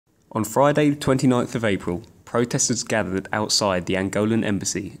On Friday, 29th of April, protesters gathered outside the Angolan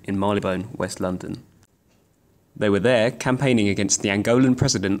embassy in Marylebone, West London. They were there campaigning against the Angolan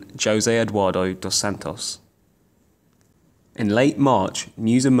president José Eduardo dos Santos. In late March,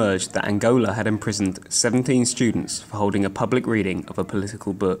 news emerged that Angola had imprisoned 17 students for holding a public reading of a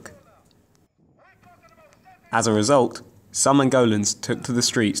political book. As a result, some Angolans took to the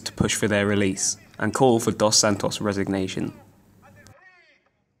streets to push for their release and call for dos Santos' resignation.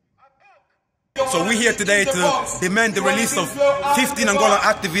 So we're here today to demand the release of 15 Angolan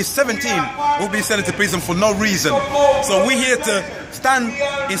activists, 17 who've been sent to prison for no reason. So we're here to stand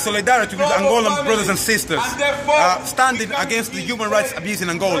in solidarity with Angolan brothers and sisters, standing against the human rights abuse in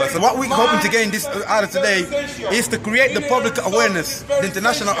Angola. So what we're hoping to gain this out of today is to create the public awareness, the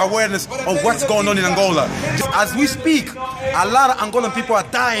international awareness of what's going on in Angola. As we speak, a lot of Angolan people are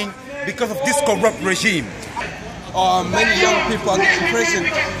dying because of this corrupt regime. Many young people are getting prison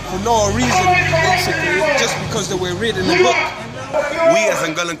for no reason, basically, just because they were reading a book. We as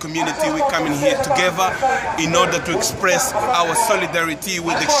Angolan community, we're coming here together in order to express our solidarity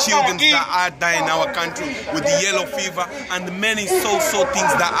with the children that are dying in our country, with the yellow fever and the many so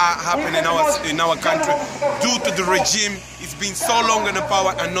things that are happening in our country due to the regime. It's been so long in the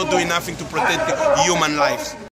power and not doing nothing to protect the human lives.